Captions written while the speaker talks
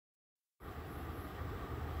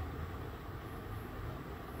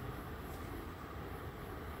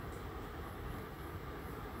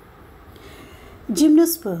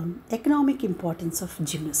Gymnosperm, economic importance of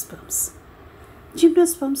gymnosperms.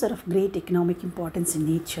 Gymnosperms are of great economic importance in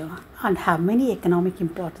nature and have many economic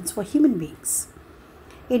importance for human beings.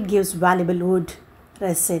 It gives valuable wood,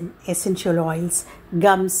 resin, essential oils,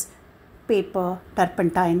 gums, paper,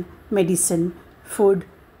 turpentine, medicine, food,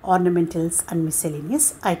 ornamentals and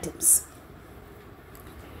miscellaneous items.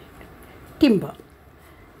 Timber.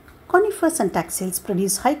 Conifers and taxales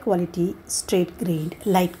produce high quality, straight grained,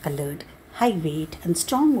 light colored, high weight and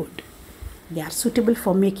strong wood. They are suitable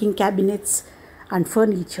for making cabinets and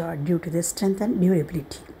furniture due to their strength and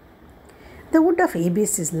durability. The wood of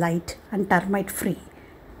Abies is light and termite free.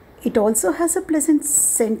 It also has a pleasant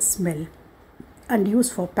scent smell and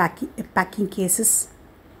used for packing cases,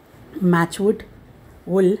 matchwood,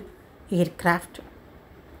 wool, aircraft,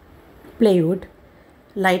 plywood,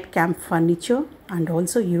 light camp furniture and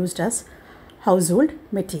also used as household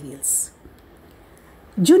materials.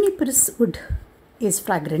 Juniper's wood is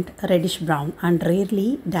fragrant, reddish brown and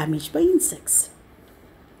rarely damaged by insects.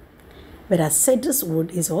 Whereas cedrus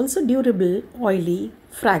wood is also durable, oily,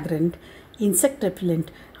 fragrant, insect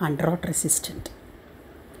repellent and rot resistant.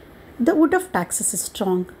 The wood of taxus is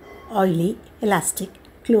strong, oily, elastic,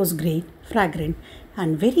 close grained, fragrant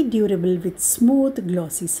and very durable with smooth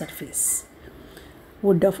glossy surface.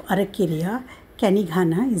 Wood of Araucaria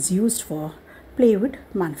canigana is used for plywood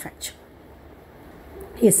manufacture.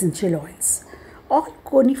 Essential oils. All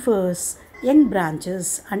conifers, young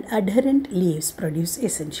branches and adherent leaves produce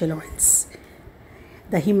essential oils.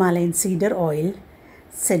 The Himalayan cedar oil,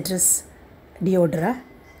 Cedrus deodara,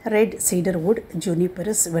 red cedar wood,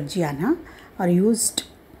 Juniperus virginiana are used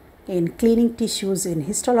in cleaning tissues in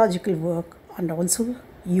histological work and also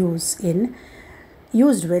used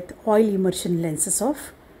with oil immersion lenses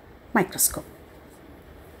of microscope.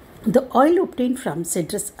 The oil obtained from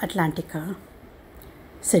Cedrus atlantica,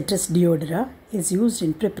 Cedrus deodara, is used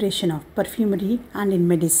in preparation of perfumery and in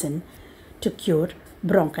medicine to cure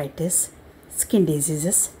bronchitis, skin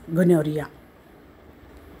diseases, gonorrhea.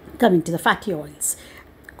 Coming to the fatty oils.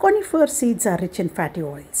 Conifer seeds are rich in fatty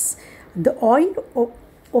oils. The oil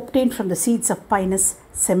obtained from the seeds of Pinus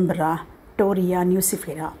sembra, Toria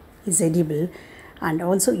nucifera is edible and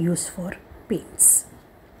also used for paints.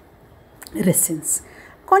 Resins.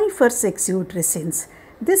 Conifers exude resins.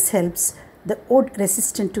 This helps the wood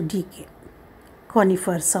resistant to decay.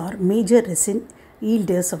 Conifers are major resin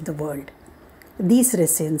yielders of the world. These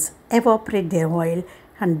resins evaporate their oil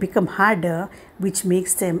and become harder, which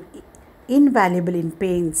makes them invaluable in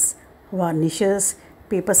paints, varnishes,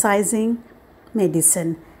 paper sizing,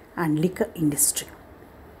 medicine and liquor industry.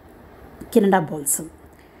 Canada balsam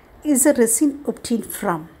is a resin obtained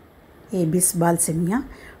from Abies balsamea,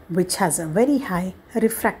 which has a very high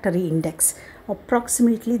refractory index,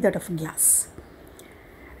 approximately that of glass.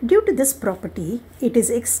 Due to this property, it is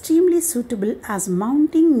extremely suitable as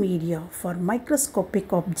mounting media for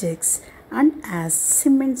microscopic objects and as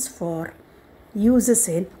cements for uses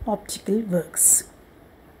in optical works.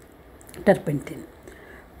 Turpentine.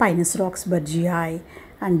 Pinus roxburghii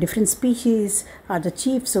and different species are the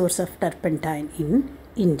chief source of turpentine in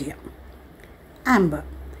India. Amber.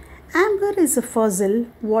 Amber is a fossil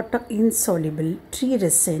water insoluble tree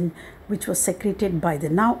resin which was secreted by the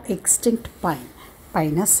now extinct pine,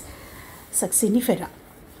 Pinus succinifera.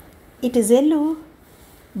 It is yellow,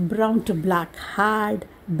 brown to black, hard,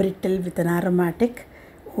 brittle with an aromatic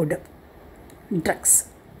odor. Drugs.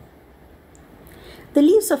 The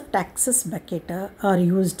leaves of Taxus baccata are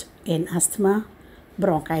used in asthma,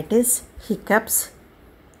 bronchitis, hiccups,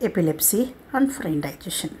 epilepsy and for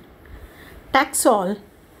indigestion. Taxol,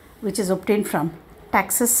 which is obtained from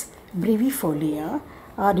Taxus brevifolia,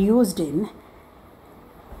 are used in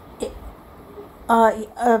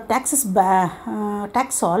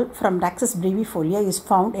Taxol from Taxus brevifolia is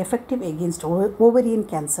found effective against ovarian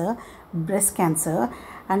cancer, breast cancer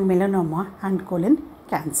and melanoma and colon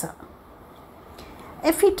cancer.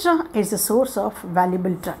 Ephedra is the source of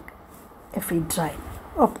valuable drug, ephedrine,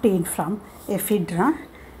 obtained from Ephedra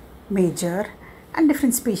major and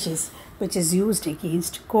different species, which is used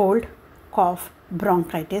against cold, cough,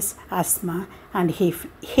 bronchitis, asthma and hay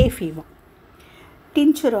fever.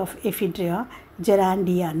 Tincture of Ephedra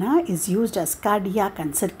gerandiana is used as cardiac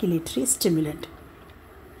and circulatory stimulant.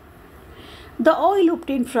 The oil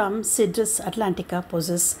obtained from Cedrus atlantica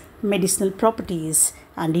possesses medicinal properties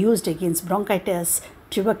and used against bronchitis,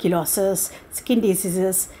 tuberculosis, skin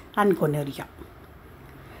diseases and gonorrhea.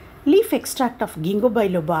 Leaf extract of Ginkgo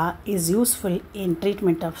biloba is useful in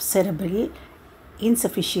treatment of cerebral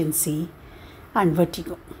insufficiency and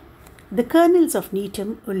vertigo. The kernels of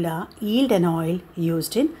Netum ulla yield an oil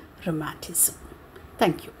used in rheumatism.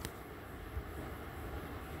 Thank you.